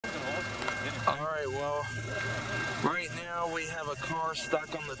Alright, well, right now we have a car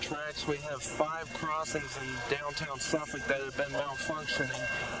stuck on the tracks. We have 5 crossings in downtown Suffolk that have been malfunctioning.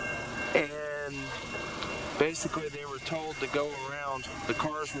 And basically they were told to go around. The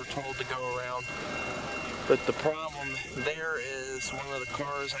cars were told to go around. But the problem there is one of the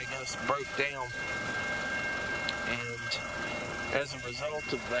cars, I guess, broke down. And as a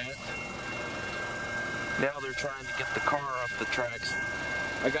result of that, now they're trying to get the car off the tracks.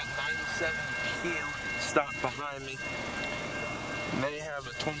 I got 97Q stopped behind me. And they have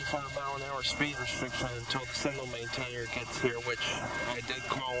a 25-mile-an-hour speed restriction until the signal maintainer gets here, which I did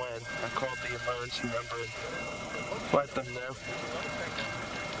call in. I called the emergency number and let them know.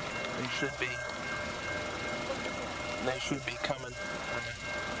 They should be coming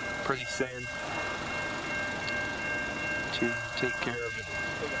pretty soon to take care of it.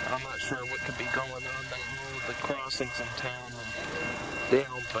 I'm not sure what could be going on down all of the crossings in town and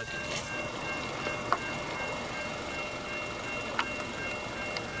down, but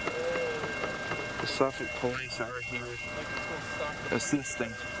the Suffolk police are here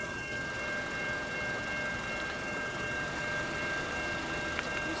assisting.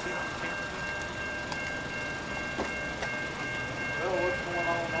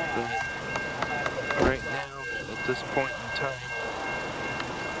 But right now, at this point in time,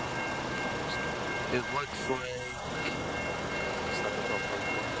 it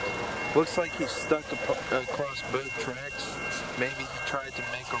looks like he's stuck across both tracks. Maybe he tried to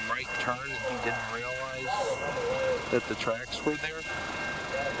make a right turn and he didn't realize that the tracks were there.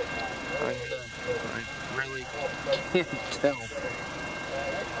 I really can't tell.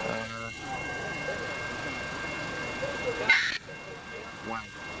 Wow.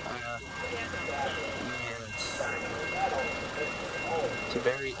 It's a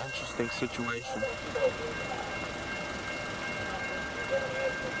very interesting situation.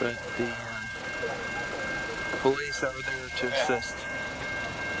 But the police are there to assist.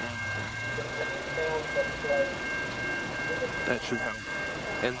 That should help.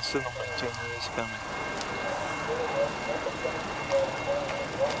 And the signal maintainer is coming.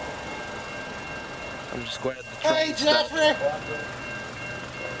 I'm just glad the train stopped. Hey, Jeffrey!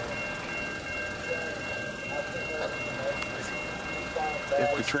 If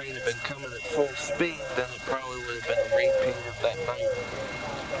the train had been coming at full speed, then it probably would have been a repeat of that night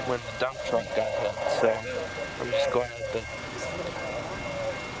when the dump truck got hit. So I'm just glad that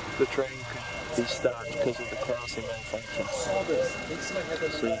the train could be stopped because of the crossing malfunction.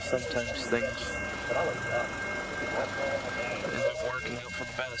 So sometimes things end up working out for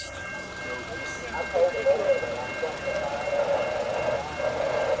the best.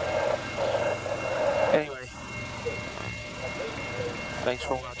 Anyway, thanks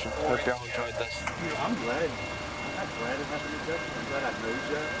for watching. Hope y'all enjoyed this. I'm glad. I'm glad it happened to Jeff. I'm glad I know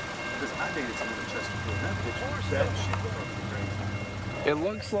Jeff. Because I dated someone in Chesterfield. That bitch, that shit was fucking crazy. It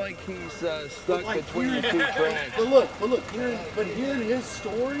looks like he's stuck like between the 2 tracks. But hearing his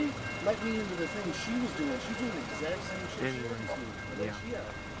story let me into the thing she was doing. She's doing the exact same shit she was doing. Yeah.